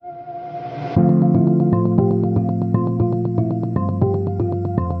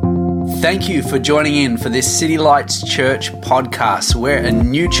Thank you for joining in for this City Lights Church podcast. We're a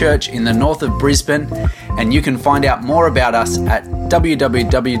new church in the north of Brisbane, and you can find out more about us at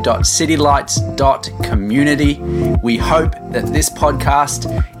www.citylights.community. We hope that this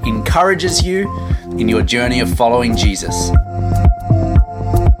podcast encourages you in your journey of following Jesus.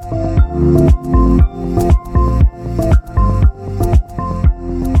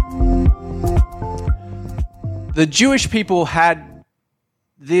 The Jewish people had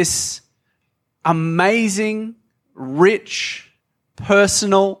this amazing, rich,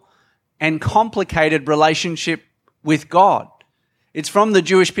 personal, and complicated relationship with God. It's from the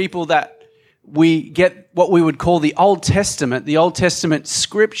Jewish people that we get what we would call the Old Testament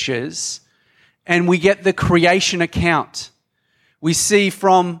scriptures, and we get the creation account. We see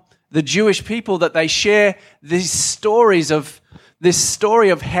from the Jewish people that they share this story of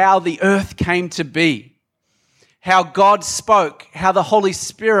how the earth came to be, how God spoke, how the Holy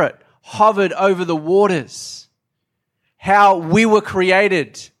Spirit hovered over the waters, how we were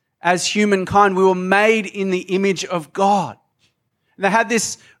created as humankind. We were made in the image of God. And they had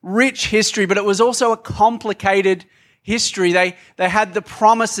this rich history, but it was also a complicated history. They had the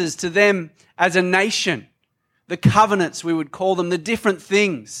promises to them as a nation, the covenants, we would call them, the different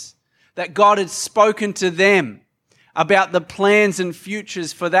things that God had spoken to them about the plans and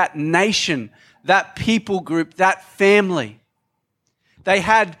futures for that nation, that people group, that family. They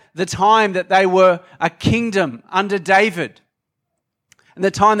had the time that they were a kingdom under David, and the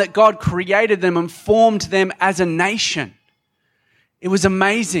time that God created them and formed them as a nation. It was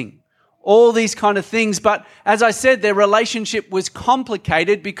amazing. All these kind of things. But as I said, their relationship was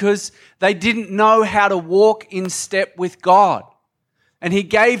complicated because they didn't know how to walk in step with God. And He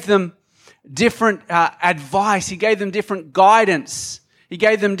gave them different advice. He gave them different guidance. He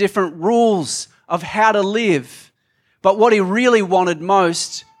gave them different rules of how to live. But what He really wanted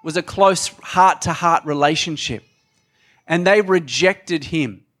most was a close heart-to-heart relationship. And they rejected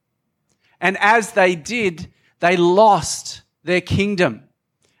Him. And as they did, they lost their kingdom.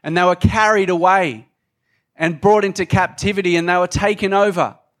 And they were carried away and brought into captivity, and they were taken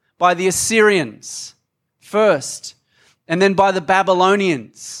over by the Assyrians first, and then by the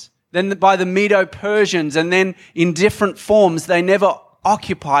Babylonians, then by the Medo-Persians, and then in different forms they never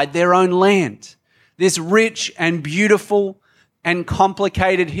occupied their own land. This rich and beautiful and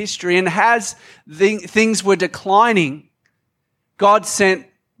complicated history. And as things were declining, God sent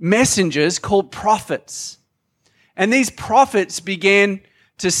messengers called prophets. And these prophets began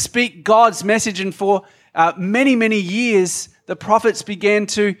to speak God's message. And for many, many years, the prophets began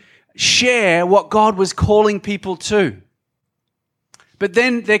to share what God was calling people to. But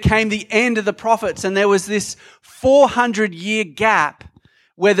then there came the end of the prophets, and there was this 400-year gap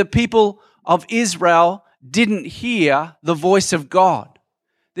where the people of Israel didn't hear the voice of God.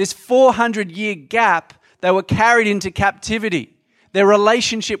 This 400-year gap, they were carried into captivity. Their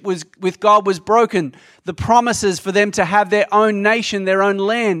relationship with God was broken. The promises for them to have their own nation, their own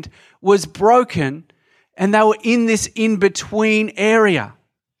land, was broken, and they were in this in-between area.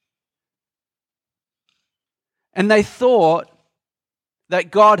 And they thought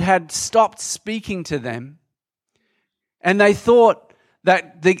that God had stopped speaking to them, and they thought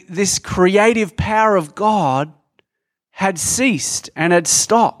that this creative power of God had ceased and had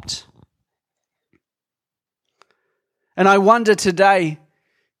stopped. And I wonder today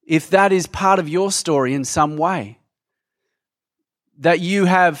if that is part of your story in some way, that you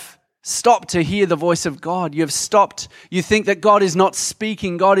have stopped to hear the voice of God. You think that God is not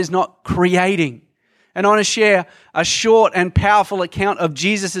speaking, God is not creating. And I want to share a short and powerful account of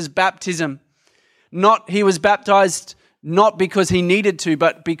Jesus' baptism. He was baptized not because He needed to,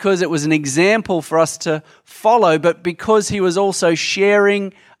 but because it was an example for us to follow, but because He was also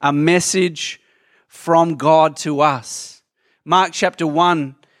sharing a message from God to us. Mark chapter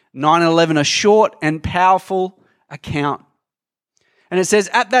 1, 9 and 11, a short and powerful account. And it says,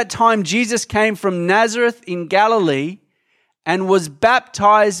 "At that time Jesus came from Nazareth in Galilee and was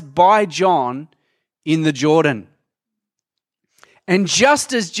baptized by John in the Jordan. And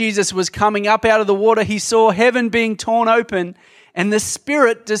just as Jesus was coming up out of the water, He saw heaven being torn open and the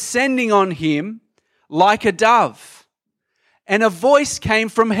Spirit descending on Him like a dove. And a voice came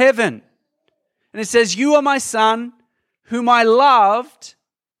from heaven. And it says, 'You are my Son, whom I love.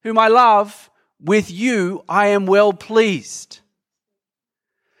 With you I am well pleased.'"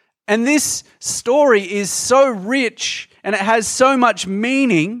 And this story is so rich and it has so much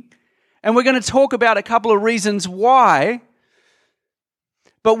meaning. And we're going to talk about a couple of reasons why.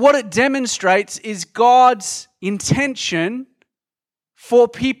 But what it demonstrates is God's intention for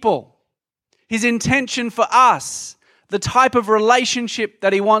people. His intention for us, the type of relationship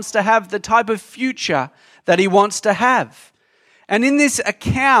that He wants to have, the type of future that He wants to have. And in this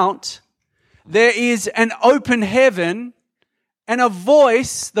account, there is an open heaven and a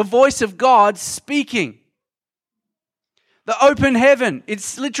voice, the voice of God speaking. The open heaven,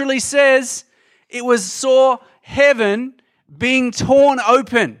 it literally says, saw heaven being torn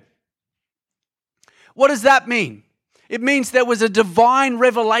open. What does that mean? It means there was a divine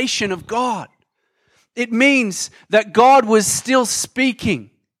revelation of God. It means that God was still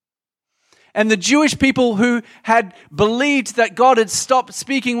speaking. And the Jewish people who had believed that God had stopped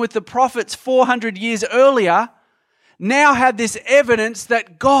speaking with the prophets 400 years earlier now had this evidence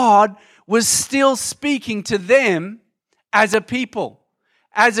that God was still speaking to them as a people,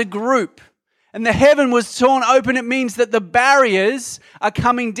 as a group. And the heaven was torn open. It means that the barriers are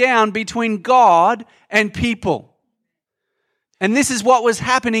coming down between God and people. And this is what was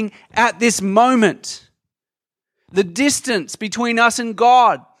happening at this moment. The distance between us and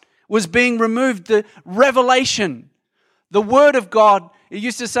God was being removed. The revelation, the Word of God, it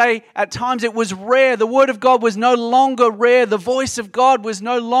used to say at times it was rare. The Word of God was no longer rare. The voice of God was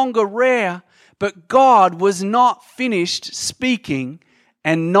no longer rare. But God was not finished speaking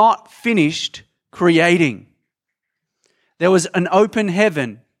and not finished creating. There was an open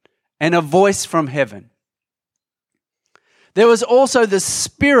heaven and a voice from heaven. There was also the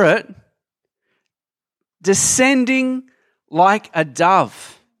Spirit descending like a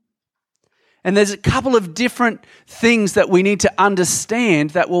dove. And there's a couple of different things that we need to understand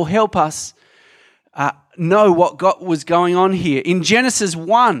that will help us know what God was going on here. In Genesis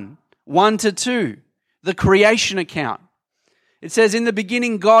 1:1-2, the creation account, it says, "In the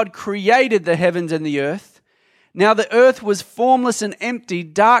beginning God created the heavens and the earth. Now the earth was formless and empty.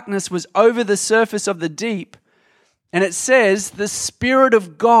 Darkness was over the surface of the deep." And it says, the Spirit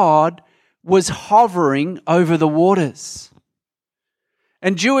of God was hovering over the waters.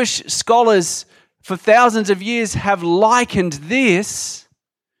 And Jewish scholars for thousands of years have likened this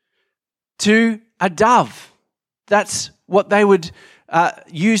to a dove. That's what they would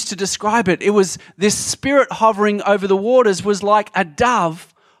use to describe it. It was this Spirit hovering over the waters was like a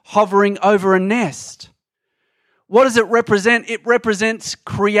dove hovering over a nest. What does it represent? It represents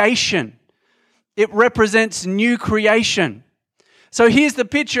creation. It represents new creation. So here's the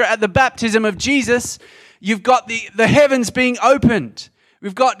picture at the baptism of Jesus. You've got the heavens being opened.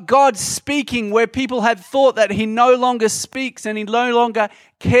 We've got God speaking where people had thought that He no longer speaks and He no longer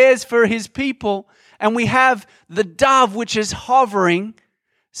cares for His people. And we have the dove which is hovering,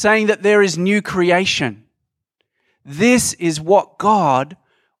 saying that there is new creation. This is what God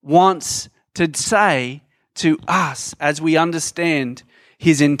wants to say to us as we understand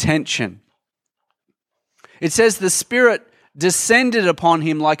His intention. It says the Spirit descended upon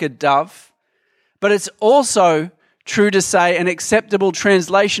Him like a dove, but it's also true to say an acceptable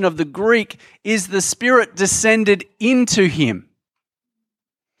translation of the Greek is the Spirit descended into Him.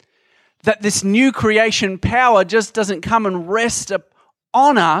 That this new creation power just doesn't come and rest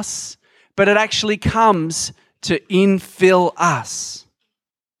on us, but it actually comes to infill us.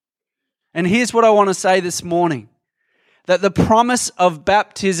 And here's what I want to say this morning, that the promise of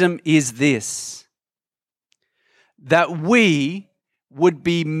baptism is this, that we would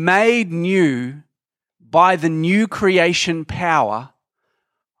be made new by the new creation power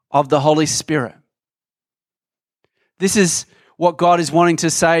of the Holy Spirit. This is what God is wanting to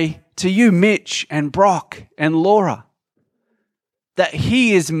say to you, Mitch and Brock and Laura, that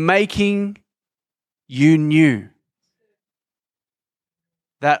He is making you new.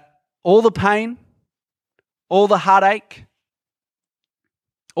 That all the pain, all the heartache,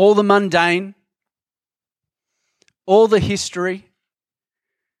 all the mundane, all the history,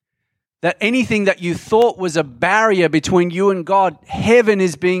 that anything that you thought was a barrier between you and God, heaven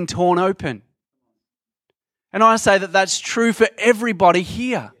is being torn open. And I say that that's true for everybody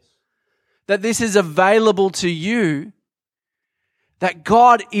here. That this is available to you. That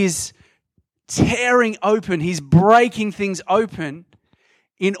God is tearing open, He's breaking things open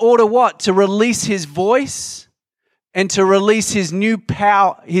in order what? To release His voice and to release His new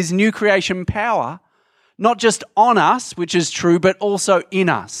power, His new creation power, not just on us, which is true, but also in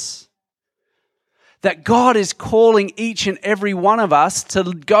us. That God is calling each and every one of us to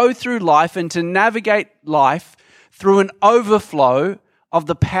go through life and to navigate life through an overflow of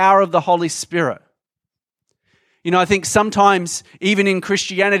the power of the Holy Spirit. You know, I think sometimes, even in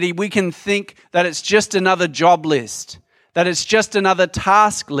Christianity, we can think that it's just another job list, that it's just another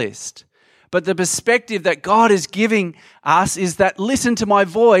task list. But the perspective that God is giving us is that listen to my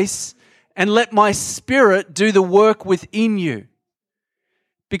voice and let my Spirit do the work within you.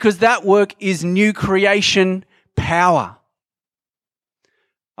 because that work is new creation power.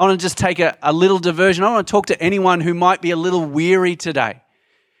 I want to just take a little diversion. I want to talk to anyone who might be a little weary today.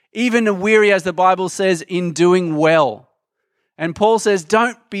 Even weary, as the Bible says, in doing well. And Paul says,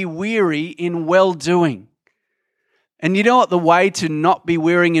 don't be weary in well-doing. And you know what the way to not be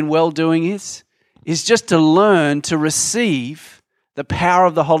weary in well-doing is? Is just to learn to receive the power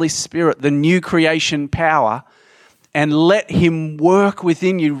of the Holy Spirit, the new creation power, and let Him work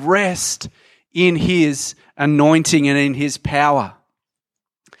within you. Rest in His anointing and in His power.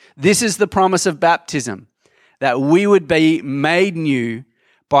 This is the promise of baptism, that we would be made new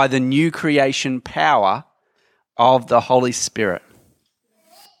by the new creation power of the Holy Spirit.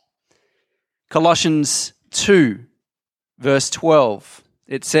 Colossians 2, verse 12,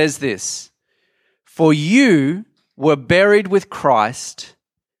 it says this, "For you were buried with Christ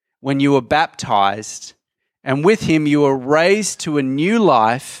when you were baptized, and with Him you were raised to a new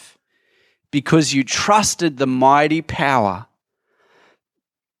life because you trusted the mighty power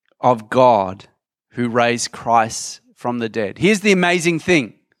of God who raised Christ from the dead." Here's the amazing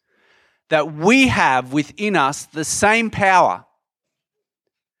thing, that we have within us the same power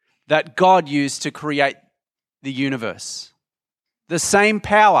that God used to create the universe. The same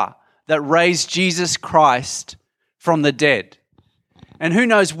power that raised Jesus Christ from the dead. And who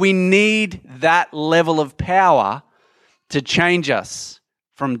knows, we need that level of power to change us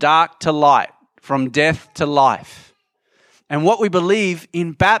from dark to light, from death to life. And what we believe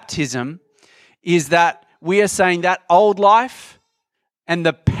in baptism is that we are saying that old life and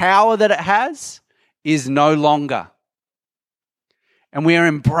the power that it has is no longer. And we are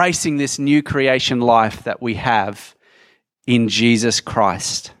embracing this new creation life that we have in Jesus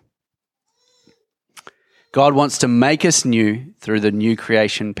Christ. God wants to make us new through the new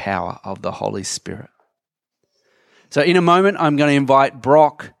creation power of the Holy Spirit. So in a moment, I'm going to invite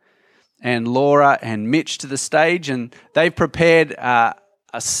Brock and Laura and Mitch to the stage, and they've prepared a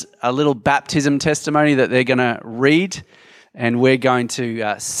little baptism testimony that they're going to read, and we're going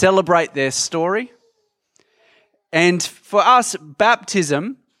to celebrate their story. And for us,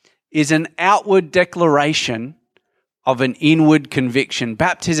 baptism is an outward declaration of an inward conviction.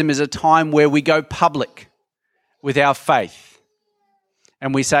 Baptism is a time where we go public with our faith.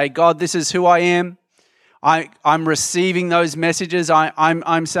 And we say, God, this is who I am. I'm receiving those messages.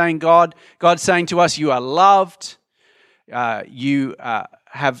 I'm saying, God's saying to us, you are loved. You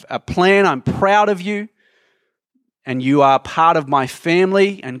have a plan. I'm proud of you. And you are part of my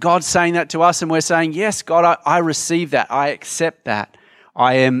family. And God's saying that to us. And we're saying, yes, God, I receive that. I accept that.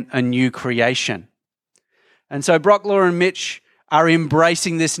 I am a new creation. And so Brock, Laura, and Mitch are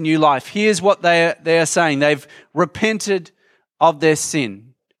embracing this new life. Here's what they are saying. They've repented of their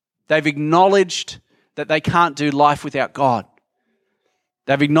sin. They've acknowledged that they can't do life without God.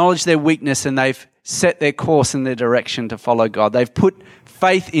 They've acknowledged their weakness and they've set their course in their direction to follow God. They've put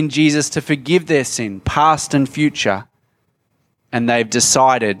faith in Jesus to forgive their sin, past and future, and they've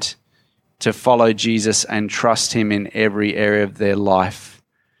decided to follow Jesus and trust Him in every area of their life.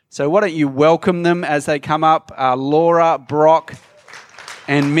 So why don't you welcome them as they come up, Laura, Brock,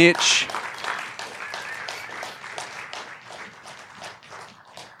 and Mitch.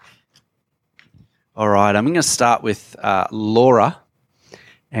 All right, I'm going to start with Laura.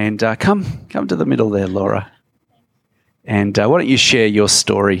 And come to the middle there, Laura. And why don't you share your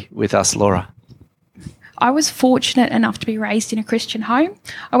story with us, Laura? I was fortunate enough to be raised in a Christian home.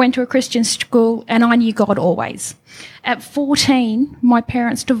 I went to a Christian school and I knew God always. At 14, my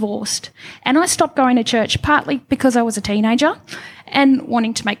parents divorced and I stopped going to church, partly because I was a teenager and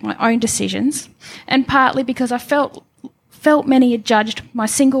wanting to make my own decisions, and partly because I felt many had judged my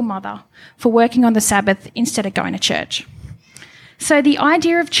single mother for working on the Sabbath instead of going to church. So the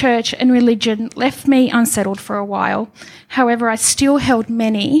idea of church and religion left me unsettled for a while. However, I still held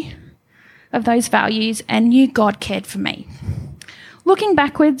many of those values and knew God cared for me. Looking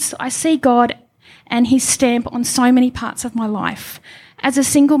backwards, I see God and His stamp on so many parts of my life. As a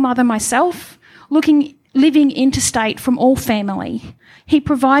single mother myself, living interstate from all family, He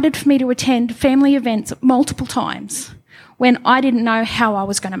provided for me to attend family events multiple times when I didn't know how I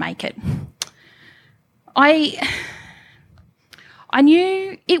was going to make it. I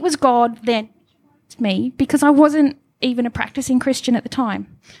knew it was God then, me, because I wasn't even a practicing Christian at the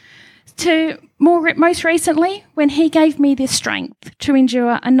time. Most recently, when He gave me the strength to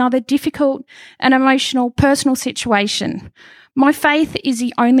endure another difficult and emotional personal situation. My faith is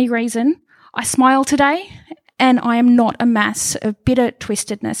the only reason I smile today, and I am not a mass of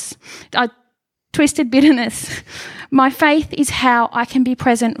twisted bitterness. My faith is how I can be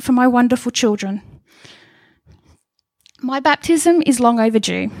present for my wonderful children. My baptism is long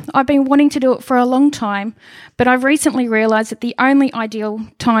overdue. I've been wanting to do it for a long time, but I've recently realised that the only ideal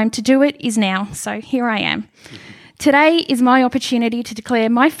time to do it is now, so here I am. Today is my opportunity to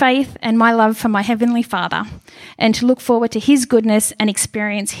declare my faith and my love for my Heavenly Father and to look forward to His goodness and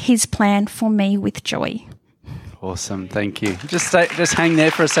experience His plan for me with joy. Awesome, thank you. Just hang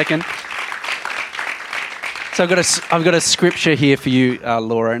there for a second. So I've got a scripture here for you,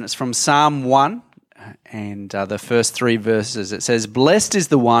 Laura, and it's from Psalm 1. And the first 3 verses, it says, "Blessed is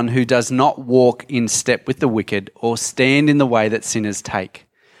the one who does not walk in step with the wicked, or stand in the way that sinners take,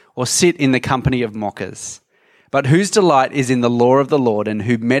 or sit in the company of mockers, but whose delight is in the law of the Lord, and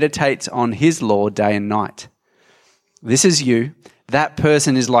who meditates on his law day and night. This is you. That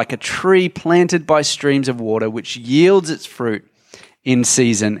person is like a tree planted by streams of water, which yields its fruit in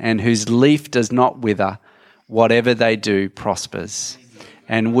season, and whose leaf does not wither. Whatever they do prospers."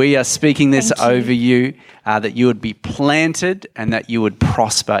 And we are speaking this over you, that you would be planted and that you would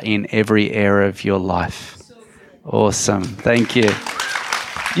prosper in every area of your life. Awesome. Thank you.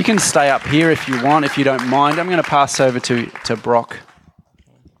 You can stay up here if you want, if you don't mind. I'm going to pass over to Brock.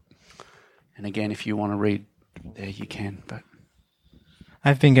 And again, if you want to read there, you can. But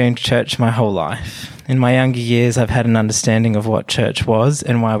I've been going to church my whole life. In my younger years, I've had an understanding of what church was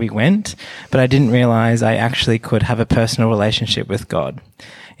and why we went, but I didn't realise I actually could have a personal relationship with God.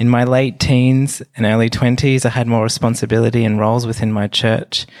 In my late teens and early 20s, I had more responsibility and roles within my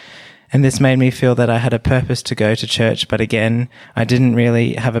church, and this made me feel that I had a purpose to go to church, but again, I didn't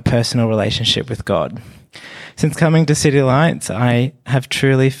really have a personal relationship with God. Since coming to City Lights, I have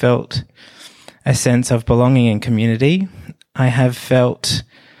truly felt a sense of belonging and community. I have felt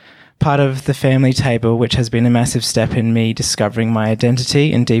part of the family table, which has been a massive step in me discovering my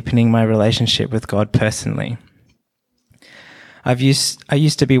identity and deepening my relationship with God personally. I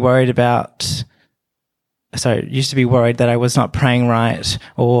used to be worried that I was not praying right,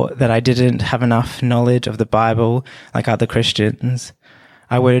 or that I didn't have enough knowledge of the Bible like other Christians.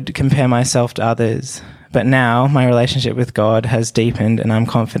 I would compare myself to others. But now my relationship with God has deepened, and I'm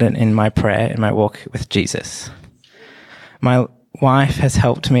confident in my prayer and my walk with Jesus. My wife has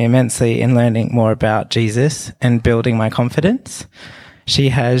helped me immensely in learning more about Jesus and building my confidence. She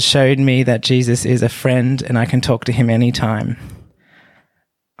has showed me that Jesus is a friend and I can talk to him anytime.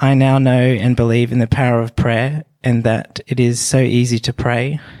 I now know and believe in the power of prayer and that it is so easy to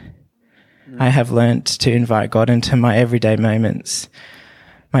pray. I have learnt to invite God into my everyday moments.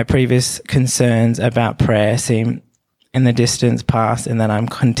 My previous concerns about prayer seem in the distance past, and that I'm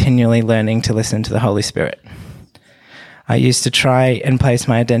continually learning to listen to the Holy Spirit. I used to try and place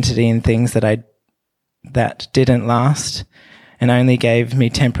my identity in things that didn't last and only gave me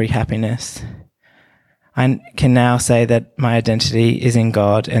temporary happiness. I can now say that my identity is in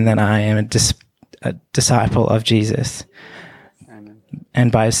God and that I am a disciple of Jesus. Amen.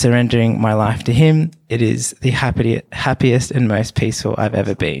 And by surrendering my life to him, it is the happiest and most peaceful I've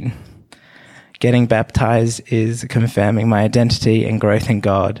ever been. Getting baptized is confirming my identity and growth in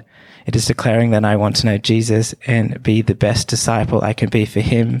God. It is declaring that I want to know Jesus and be the best disciple I can be for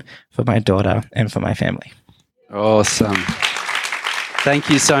him, for my daughter, and for my family. Awesome. Thank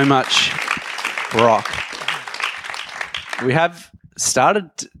you so much, Brock. We have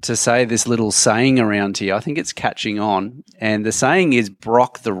started to say this little saying around here. I think it's catching on. And the saying is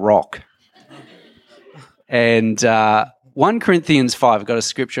Brock the Rock. And 1 Corinthians 5, I've got a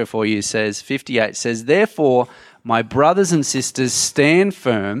scripture for you, says, 58, says, "Therefore, my brothers and sisters, stand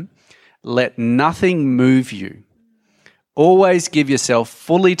firm. Let nothing move you. Always give yourself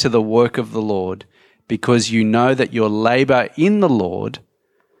fully to the work of the Lord, because you know that your labor in the Lord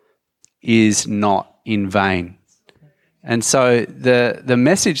is not in vain." And so the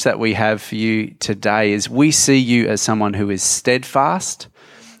message that we have for you today is we see you as someone who is steadfast.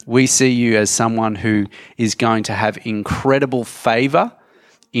 We see you as someone who is going to have incredible favor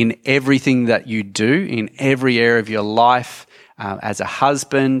in everything that you do, in every area of your life, as a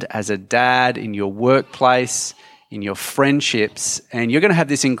husband, as a dad, in your workplace, in your friendships. And you're going to have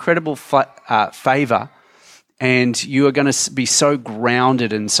this incredible favor, and you are going to be so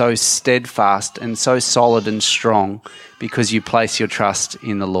grounded and so steadfast and so solid and strong because you place your trust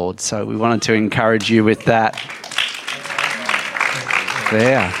in the Lord. So we wanted to encourage you with that.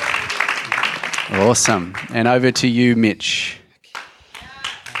 There. Awesome. And over to you, Mitch.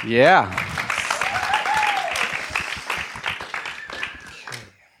 Yeah.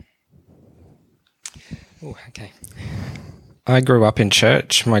 Oh, okay. I grew up in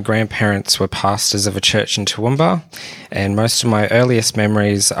church. My grandparents were pastors of a church in Toowoomba, and most of my earliest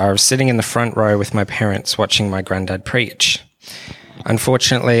memories are of sitting in the front row with my parents watching my granddad preach.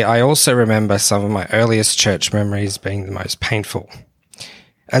 Unfortunately, I also remember some of my earliest church memories being the most painful.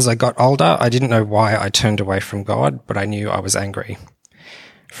 As I got older, I didn't know why I turned away from God, but I knew I was angry.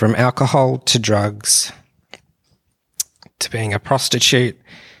 From alcohol to drugs to being a prostitute,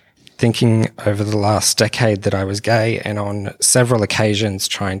 thinking over the last decade that I was gay, and on several occasions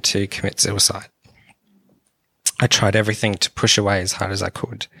trying to commit suicide. I tried everything to push away as hard as I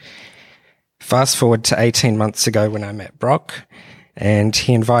could. Fast forward to 18 months ago when I met Brock, and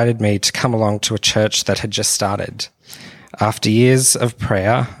he invited me to come along to a church that had just started. After years of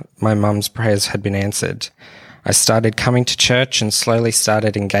prayer, my mum's prayers had been answered. I started coming to church and slowly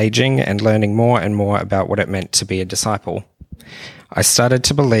started engaging and learning more and more about what it meant to be a disciple. I started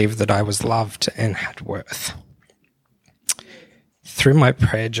to believe that I was loved and had worth. Through my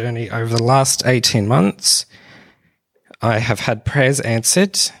prayer journey over the last 18 months, I have had prayers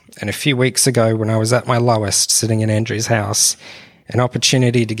answered, and a few weeks ago when I was at my lowest sitting in Andrew's house, an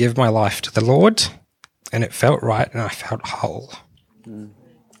opportunity to give my life to the Lord, and it felt right and I felt whole.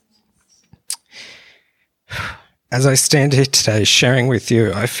 As I stand here today sharing with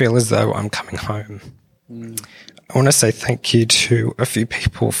you, I feel as though I'm coming home. I want to say thank you to a few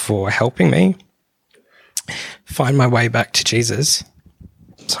people for helping me find my way back to Jesus.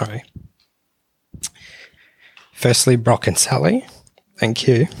 Sorry. Firstly, Brock and Sally, thank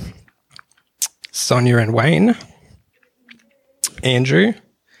you. Sonia and Wayne, Andrew,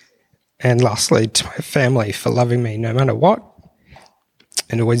 and lastly to my family for loving me no matter what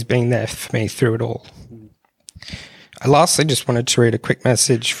and always being there for me through it all. I lastly just wanted to read a quick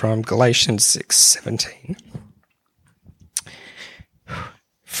message from Galatians 6:17.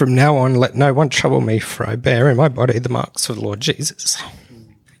 From now on, let no one trouble me, for I bear in my body the marks of the Lord Jesus.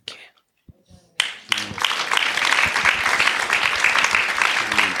 Thank you.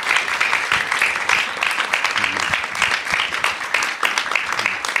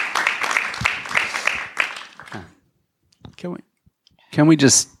 Can we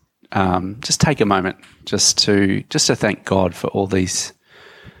just take a moment just to thank God for all these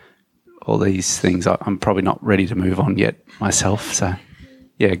things. I'm probably not ready to move on yet myself, so.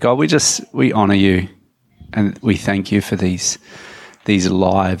 Yeah, God, we honour you and we thank you for these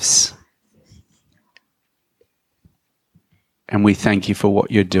lives. And we thank you for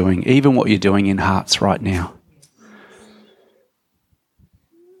what you're doing, even what you're doing in hearts right now.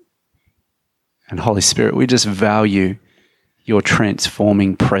 And Holy Spirit, we just value your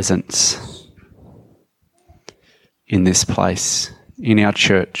transforming presence in this place, in our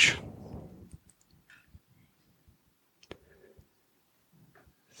church.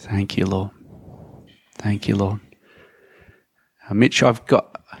 Thank you, Lord. Thank you, Lord. Mitch, I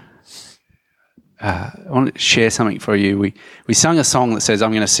want to share something for you. We sung a song that says,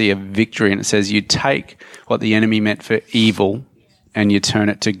 I'm going to see a victory, and it says, you take what the enemy meant for evil and you turn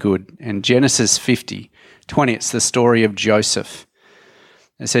it to good. And Genesis 50:20, it's the story of Joseph.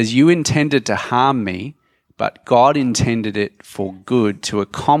 It says, you intended to harm me, but God intended it for good to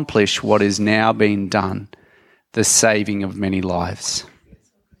accomplish what is now being done, the saving of many lives.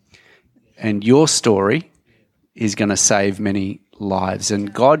 And your story is going to save many lives.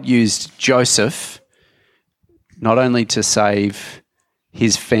 And God used Joseph not only to save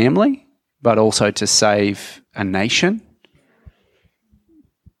his family, but also to save a nation.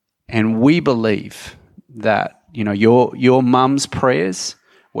 And we believe that, your mum's prayers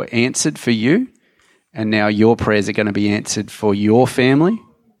were answered for you, and now your prayers are going to be answered for your family,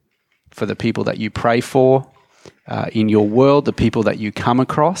 for the people that you pray for in your world, the people that you come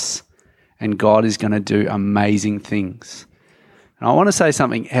across. And God is going to do amazing things. And I want to say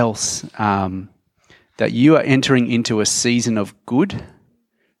something else, that you are entering into a season of good,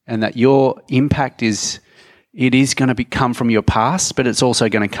 and that your impact is going to come from your past, but it's also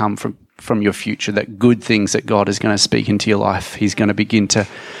going to come from your future, that good things that God is going to speak into your life. He's going to begin to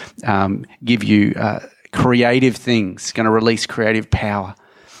give you creative things, going to release creative power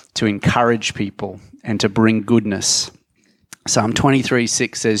to encourage people and to bring goodness. Psalm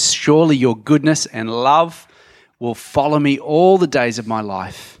 23:6 says, surely your goodness and love will follow me all the days of my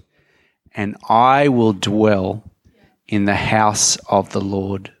life, and I will dwell in the house of the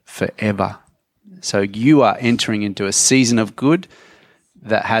Lord forever. So you are entering into a season of good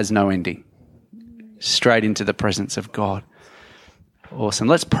that has no ending, straight into the presence of God. Awesome.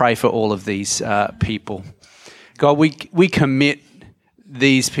 Let's pray for all of these people. God, we commit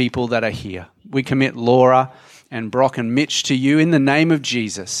these people that are here. We commit Laura and Brock and Mitch to you in the name of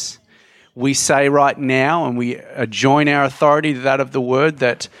Jesus. We say right now, and we join our authority to that of the word,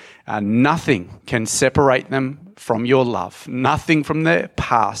 that nothing can separate them from your love. Nothing from their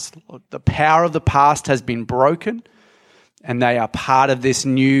past. The power of the past has been broken, and they are part of this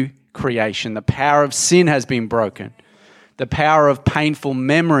new creation. The power of sin has been broken. The power of painful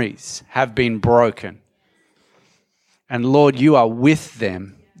memories have been broken. And Lord, you are with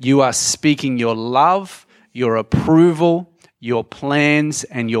them. You are speaking your love, your approval, your plans,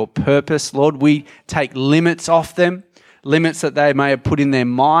 and your purpose. Lord, we take limits off them, limits that they may have put in their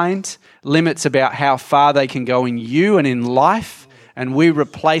mind, limits about how far they can go in you and in life, and we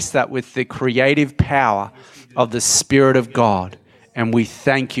replace that with the creative power of the Spirit of God. And we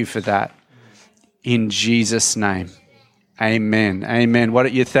thank you for that in Jesus' name. Amen. Amen. Why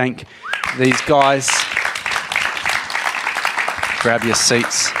don't you thank these guys? Grab your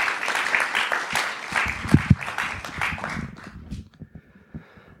seats.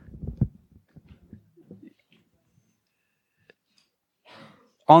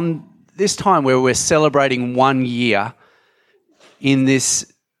 On this time where we're celebrating 1 year in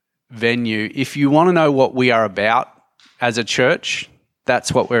this venue, if you want to know what we are about as a church,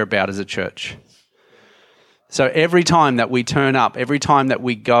 that's what we're about as a church. So every time that we turn up, every time that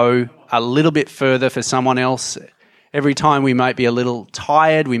we go a little bit further for someone else, every time we might be a little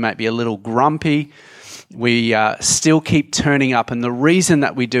tired, we might be a little grumpy, we still keep turning up. And the reason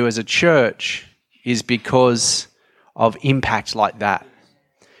that we do as a church is because of impact like that.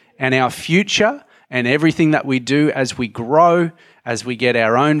 And our future and everything that we do as we grow, as we get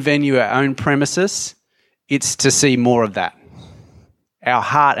our own venue, our own premises, it's to see more of that. Our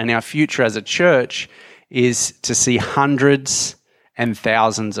heart and our future as a church is to see hundreds and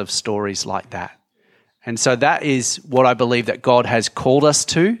thousands of stories like that. And so that is what I believe that God has called us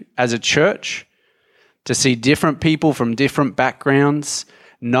to as a church, to see different people from different backgrounds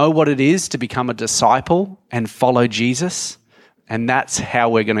know what it is to become a disciple and follow Jesus. And that's how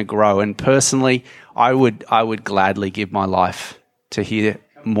we're going to grow. And personally, I would gladly give my life to hear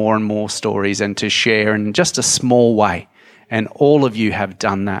more and more stories and to share in just a small way. And all of you have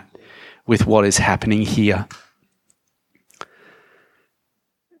done that with what is happening here.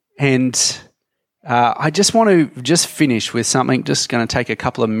 And I just want to finish with something, just going to take a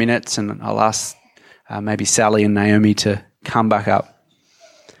couple of minutes, and I'll ask maybe Sally and Naomi to come back up.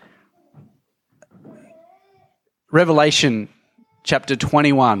 Revelation chapter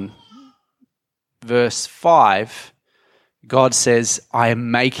 21, verse 5, God says, I am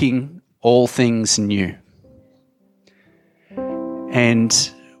making all things new.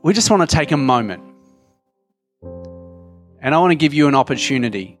 And we just want to take a moment. And I want to give you an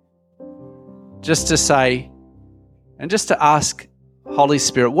opportunity just to say, and just to ask Holy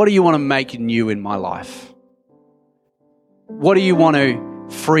Spirit, what do you want to make new in my life? What do you want to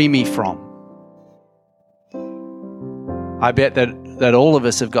free me from? I bet that all of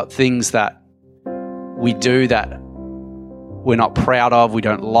us have got things that we do that we're not proud of, we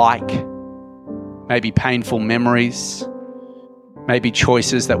don't like, maybe painful memories, maybe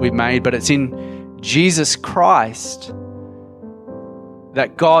choices that we've made, but it's in Jesus Christ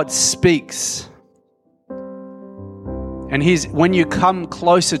that God speaks. And when you come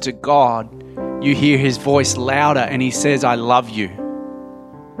closer to God, you hear his voice louder and he says, I love you.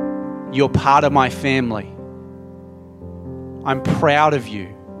 You're part of my family. I'm proud of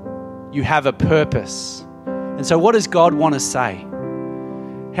you. You have a purpose. And so what does God want to say?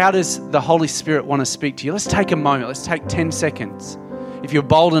 How does the Holy Spirit want to speak to you? Let's take a moment. Let's take 10 seconds. If you're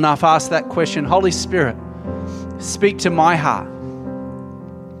bold enough, ask that question. Holy Spirit, speak to my heart.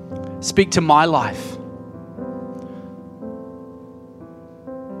 Speak to my life.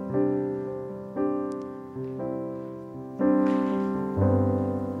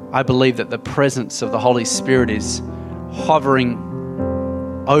 I believe that the presence of the Holy Spirit is hovering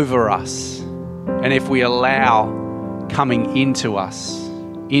over us. And if we allow coming into us,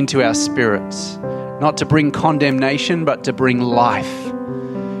 into our spirits, not to bring condemnation, but to bring life,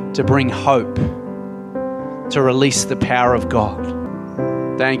 to bring hope, to release the power of God.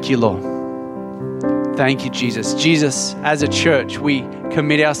 Thank you, Lord. Thank you, Jesus. Jesus, as a church, we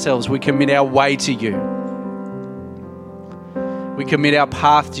commit ourselves, we commit our way to you. We commit our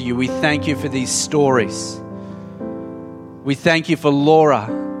path to you. We thank you for these stories. We thank you for Laura,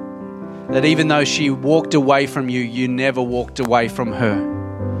 that even though she walked away from you, you never walked away from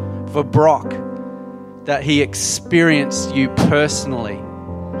her. For Brock, that he experienced you personally,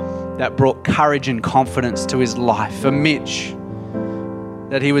 that brought courage and confidence to his life. For Mitch,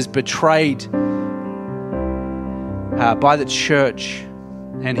 that he was betrayed by the church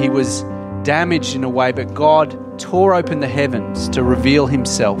and he was damaged in a way, but God tore open the heavens to reveal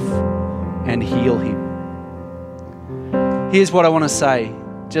himself and heal him. Here's what I want to say,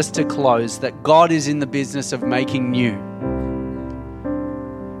 just to close, that God is in the business of making new.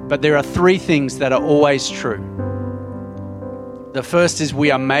 But there are three things that are always true. The first is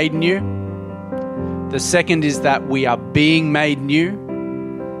we are made new. The second is that we are being made new.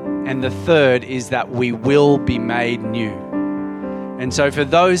 And the third is that we will be made new. And so for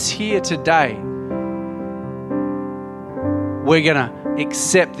those here today, we're going to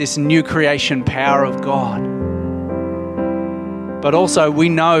accept this new creation power of God. But also we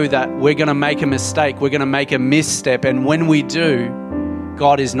know that we're going to make a mistake. We're going to make a misstep. And when we do,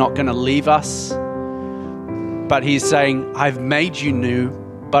 God is not going to leave us. But He's saying, I've made you new,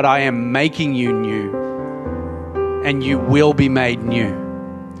 but I am making you new. And you will be made new.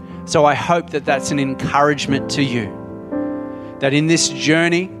 So I hope that that's an encouragement to you. That in this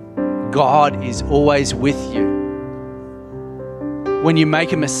journey, God is always with you. When you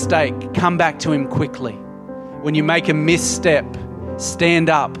make a mistake, come back to Him quickly. When you make a misstep, stand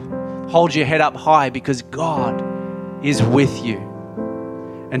up, hold your head up high, because God is with you.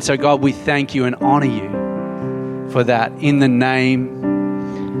 And so, God, we thank you and honor you for that in the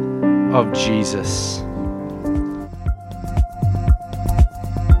name of Jesus.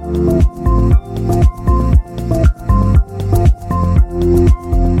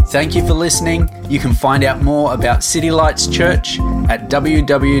 Thank you for listening. You can find out more about City Lights Church at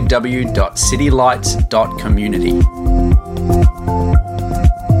www.citylights.community.